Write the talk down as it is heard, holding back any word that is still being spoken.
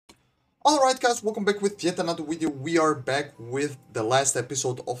Alright guys, welcome back with yet another video. We are back with the last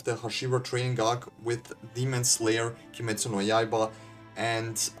episode of the Hashira Training Arc with Demon Slayer Kimetsu no Yaiba.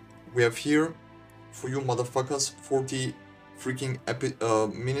 And we have here, for you motherfuckers, 40 freaking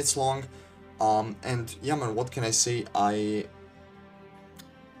minutes long. And yeah man, what can I say? I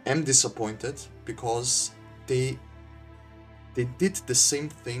am disappointed because they did the same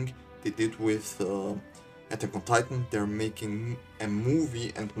thing they did with Attack on Titan. They're making a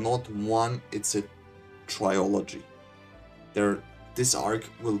movie and not one, it's a trilogy. This arc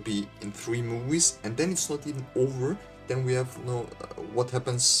will be in 3 movies, and then it's not even over. Then we have what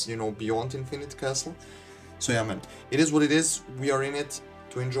happens, beyond Infinite Castle. So yeah, man, it is what it is. We are in it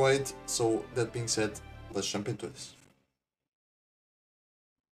to enjoy it. So that being said, let's jump into this.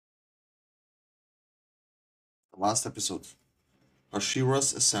 The last episode,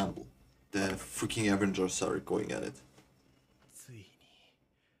 Hashiras assemble. The freaking Avengers are going at it.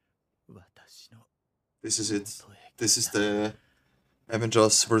 This is it. This is the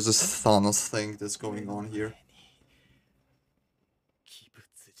Avengers versus Thanos thing that's going on here.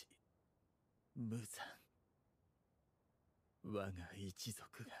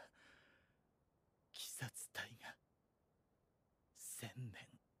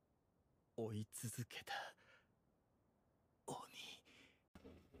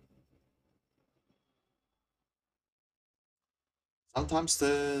 Sometimes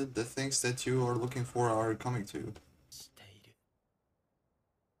the things that you are looking for are coming to you.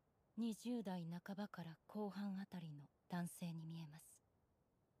 20代半ばから後半あたりの男性に見えます。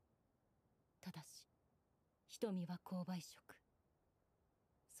ただし、瞳は勾配色。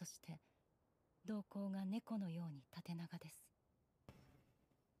そして、瞳孔が猫のように縦長です。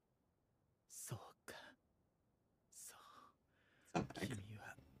そうか。そう。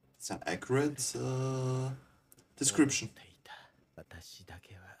It's an accurate description. 私だ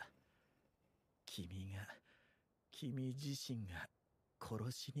けは君自身が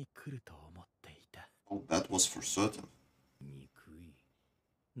殺しに来ると思っていた。Oh, that was for certain. 憎い。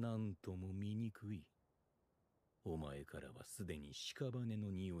なんとも醜い。お前からはすでに屍の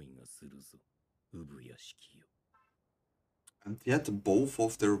匂いがするぞ、産屋敷よ。And yet both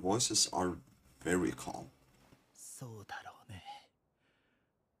of their voices are very calm. そうだろうね。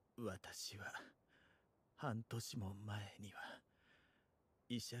私は半年も前には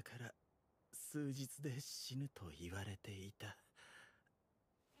医者から数日で死ぬと言われていた。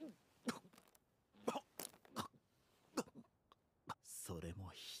それも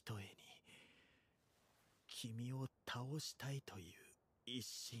ひとえに君を倒したいという一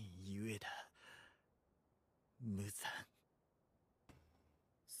心ゆえだ。無残。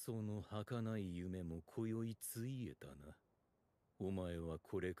その儚い夢も今宵ついえたな。お前は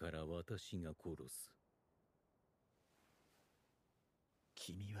これから私が殺す。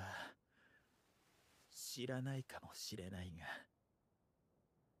君は知らないかもしれないが、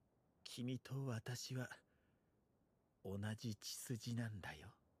君と私は同じ血筋なんだよ。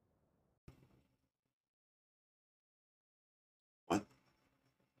What?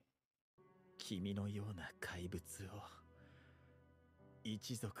 君のような怪物を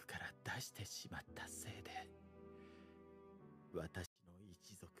一族から出してしまったせいで、私の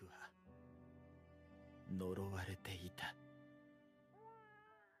一族は呪われていた。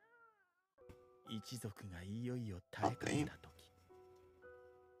一族がいよいよ耐えかけたとき、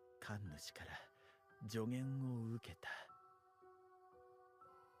神主から助言を受けた。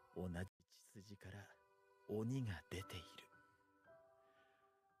同じ血筋から鬼が出ている。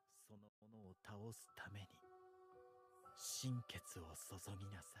そのものを倒すために心血を注ぎ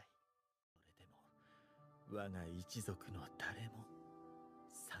なさい。それでも我が一族の誰も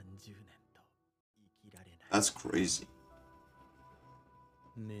30年と生きられない。 That's crazy.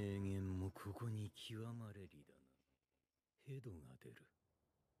 名言もここに極まれりだな。ヘドが出る。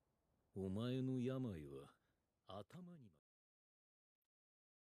お前の病は頭に。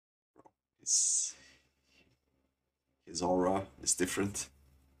His aura is different.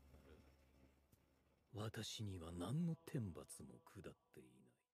 私には何の天罰も下ってい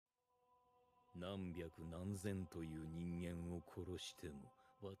ない。何百何千という人間を殺しても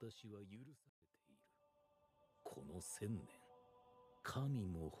私は許されている。この1000年、神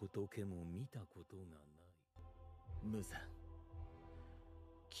も仏も見たことがない。無惨。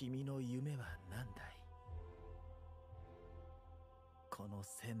君の夢は何だい？この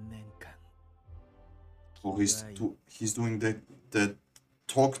1000年間。Oh, he's doing the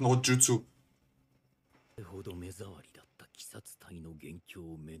talk no jutsu. ほど目障りだった鬼殺隊の元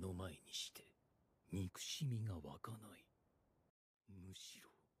凶を目の前にして憎しみが湧かない。むし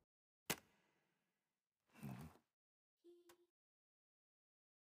ろ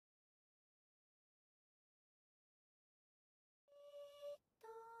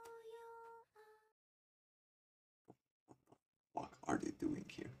they doing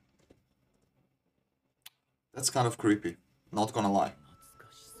here? That's kind of creepy, not gonna lie. 懐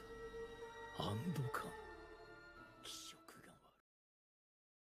かしさ、安堵感、気色が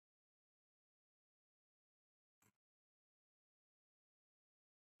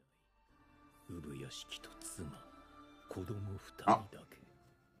悪い。産屋敷と妻、子供二人だけ。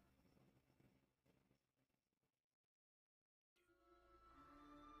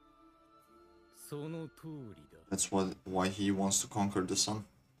その通りだ。That's why he wants to conquer the sun.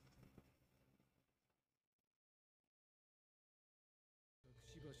 隠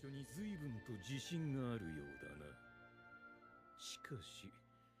し場所に随分と自信があるようだな。しかし、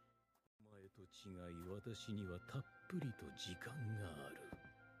お前と違い私にはたっぷりと時間がある。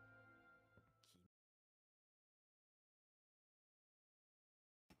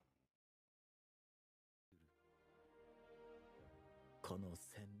この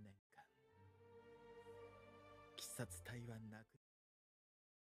1000年間、鬼殺隊はなく、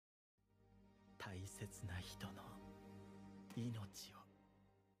大切な人の命を。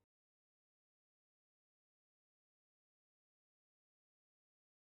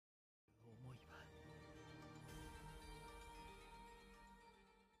思いは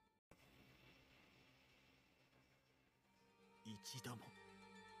一度も。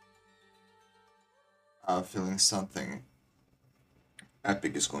I'm feeling something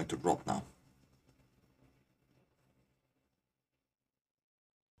epic is going to drop now.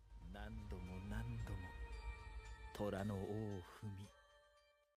 何度も何度も虎の尾を踏み、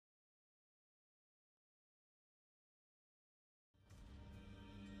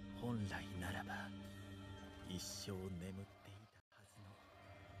本来ならば一生眠っていたはず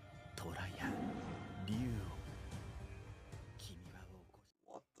の虎や竜を君は起こ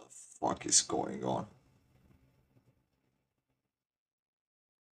し、 What the fuck is going on?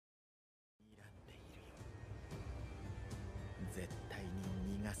 睨んでいるよ。絶対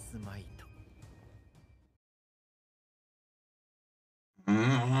に逃がすまいと。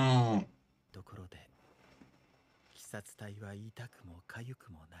ところで、鬼殺隊は痛くも痒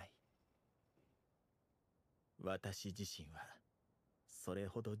くもない。私自身はそれ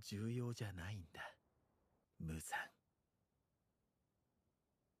ほど重要じゃないんだ、無惨。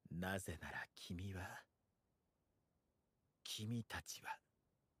なぜなら君たちは、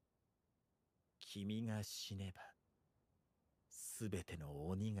君が死ねばすべての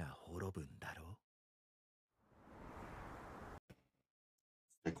鬼が滅ぶんだろう。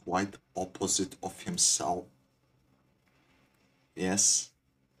The quite opposite of himself. Yes.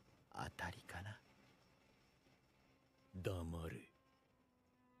 当たりかな。黙れ。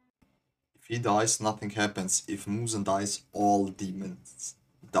 If he dies, nothing happens. If Muzan dies, all demons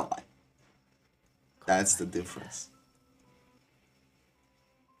die. That's the difference.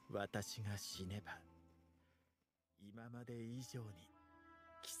 私が死ねば、今まで以上に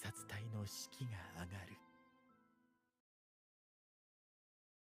鬼殺隊の士気が上がる。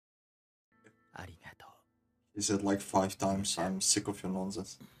ありがとう。 He said like 5 times, I'm sick of your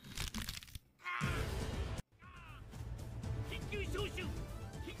nonsense.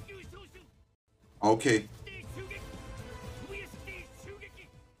 Okay.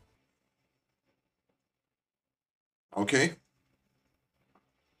 Okay.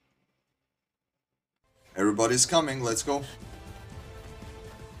 Everybody's coming, let's go.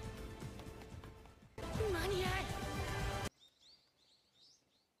 間に合い。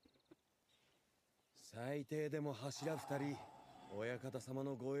最低でも柱二人、親方様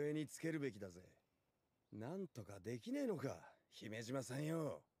の護衛につけるべきだぜ。なんとかできねえのか、姫島さん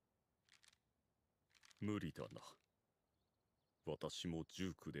よ。無理だな。私も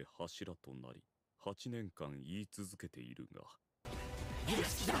19で柱となり、8年間言い続けているが。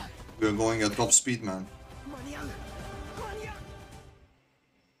We're going at top speed, man. 間に合う。間に合う。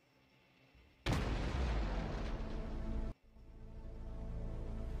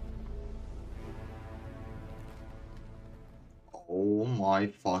 Oh my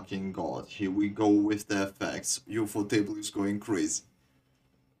fucking god, here we go with the effects. UFO table is going crazy.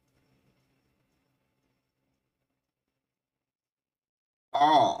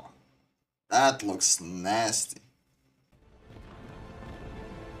 Oh, that looks nasty.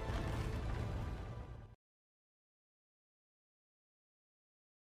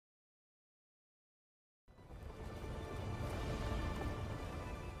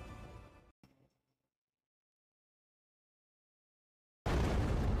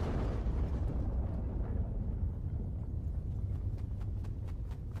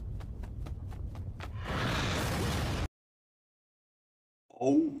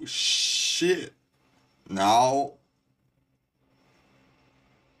 Oh shit. Now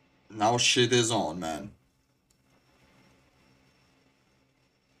shit is on, man.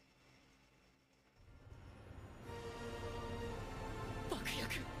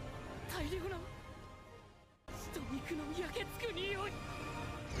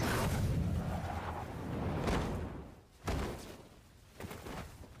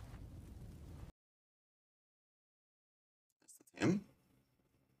 Him?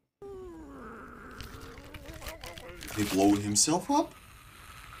 He blowed himself up?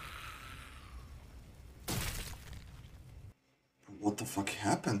 What the fuck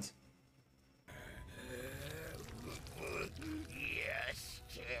happened?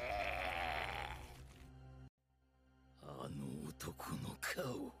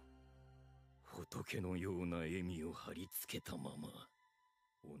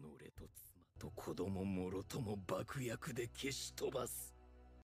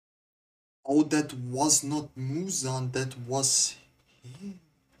 Oh, that was not Muzan, that was him.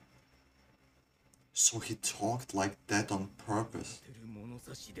 So he talked like that on purpose.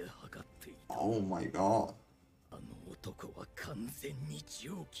 Oh my god.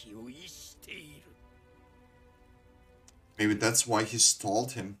 Maybe that's why he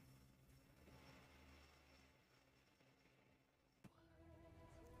stalled him.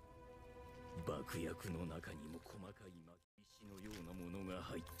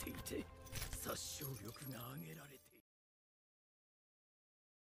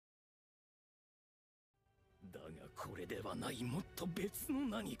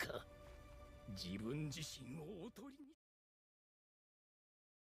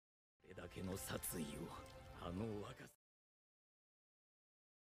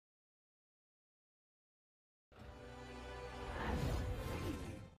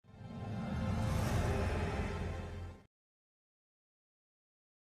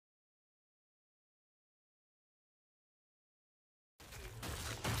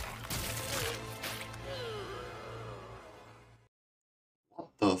 What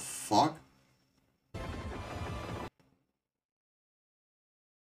the fuck?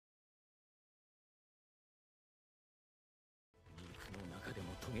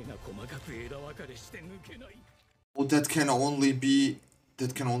 Oh, that can only be...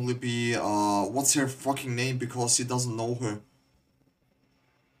 what's her fucking name, because he doesn't know her.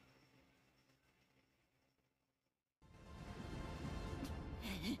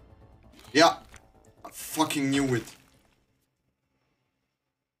 Yeah, I fucking knew it.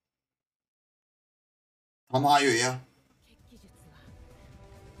 Tamayo, yeah.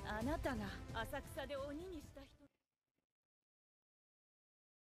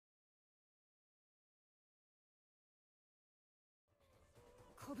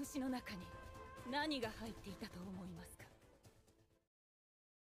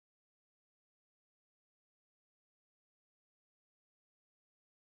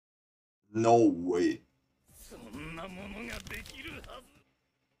 No way.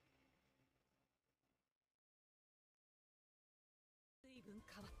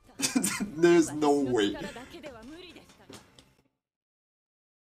 There's no way.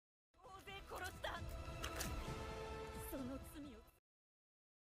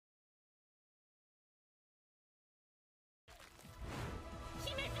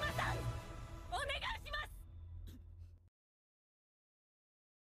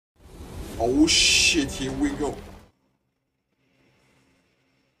 Oh shit, here we go.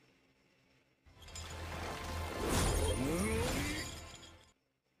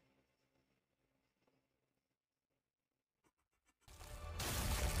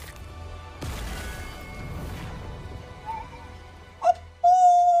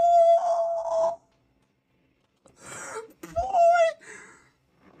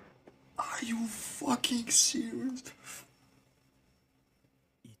 Are you fucking serious?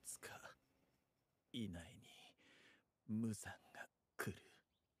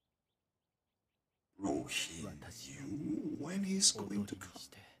 Bro, he knew when he's going to come.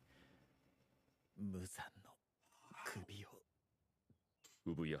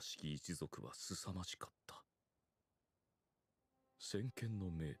 Ubuyashiki 一族は凄まじかった。先見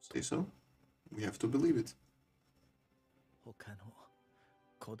の明と。Say so? We have to believe it. 他の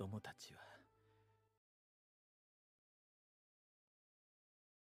子供たちは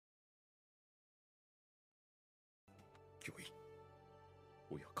御意、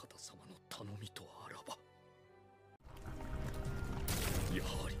親方様の頼みとあらば、や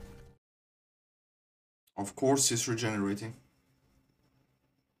はり。Of course he's regenerating.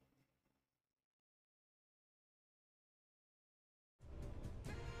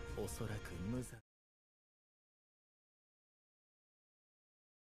 おそらく無残。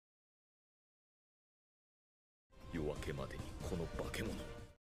夜明けまでにこの化け物な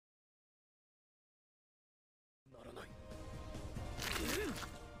らない。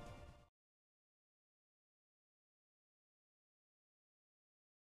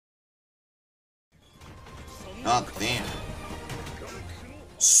God damn.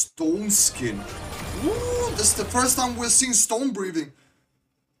 Stone skin. Ooh, this is the first time we're seeing stone breathing.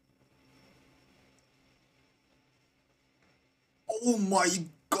 Oh my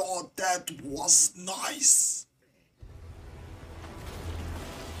god, that was nice.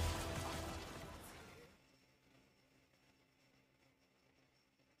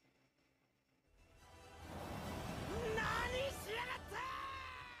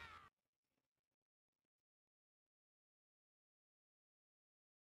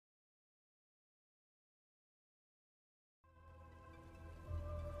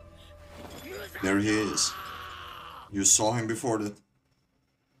 There he is. You saw him before that.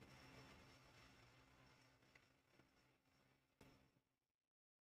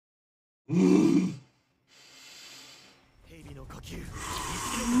 Let's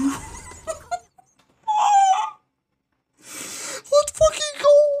fucking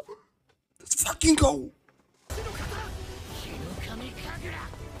go! Let's fucking go!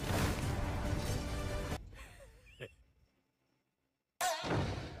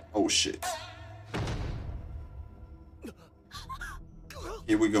 Oh shit.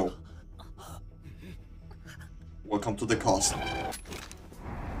 Here we go. Welcome to the castle.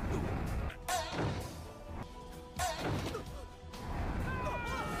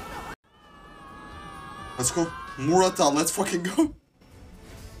 Let's go. Murata, let's fucking go.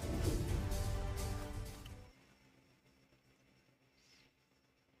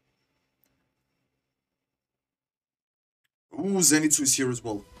 Ooh, Zenitsu is here as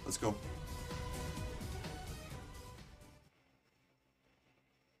well. Let's go.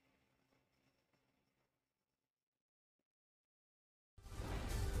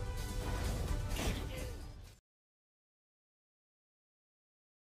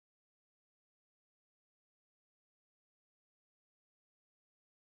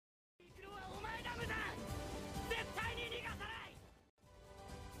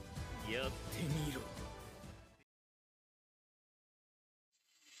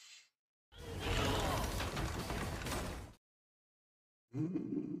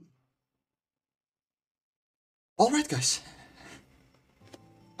 Alright, guys.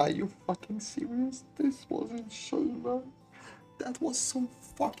 Are you fucking serious? This was insane, man. That was so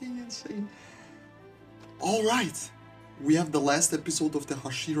fucking insane. Alright. We have the last episode of the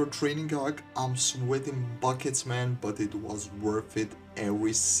Hashira Training Arc. I'm sweating buckets, man, but it was worth it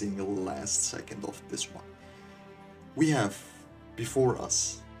every single last second of this one. We have before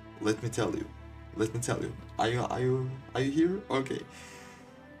us, let me tell you. Are you here? Okay.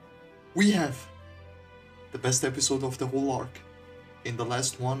 We have the best episode of the whole arc. In the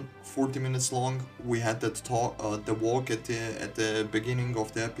last one, 40 minutes long, we had that talk, the walk at the beginning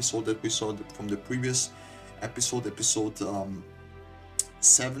of the episode that we saw from the previous episode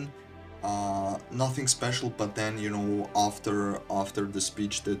 7. Nothing special, but then, you know, after the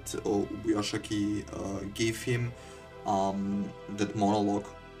speech that Ubuyashiki gave him, that monologue,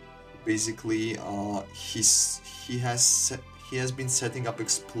 basically he has been setting up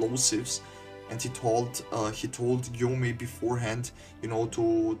explosives, and he told Gyomei beforehand, you know,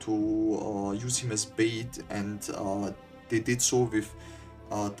 to use him as bait, and they did so with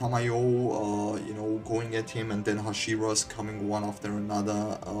Tamayo, you know, going at him, and then Hashiras coming one after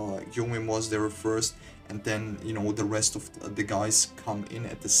another. Gyomei was there first, and then, you know, the rest of the guys come in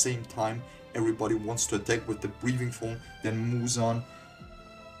at the same time. Everybody wants to attack with the breathing form. Then Muzan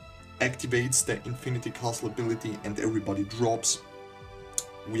activates the Infinity Castle ability, and everybody drops.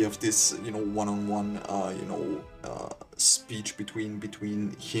 We have this, you know, one-on-one, speech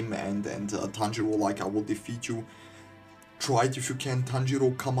between him and Tanjiro, like, I will defeat you. Try it if you can,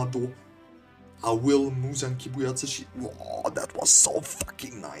 Tanjiro Kamado. I will, Muzan Kibuyatsushi. Oh, that was so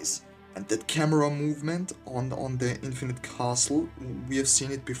fucking nice. And that camera movement on the Infinite Castle, we have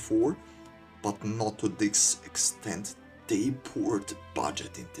seen it before, but not to this extent. They poured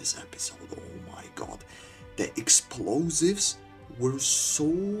budget in this episode, oh my god. The explosives were so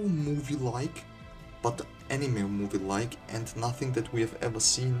movie-like, but anime movie-like, and nothing that we have ever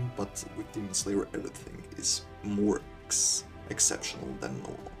seen, but with Demon Slayer everything is more exceptional than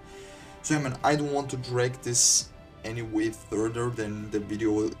normal. So yeah, man, I don't want to drag this any way further than the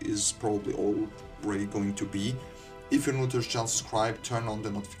video is probably already going to be. If you're new to this channel, subscribe, turn on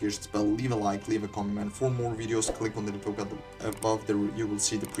the notifications bell, leave a like, leave a comment, man. For more videos, click on the little button above there, you will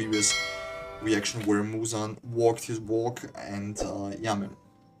see the previous reaction where Muzan walked his walk, and yeah, man,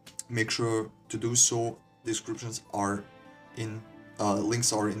 make sure to do so. Descriptions are in,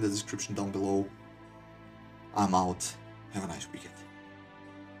 links are in the description down below. I'm out. Have a nice weekend.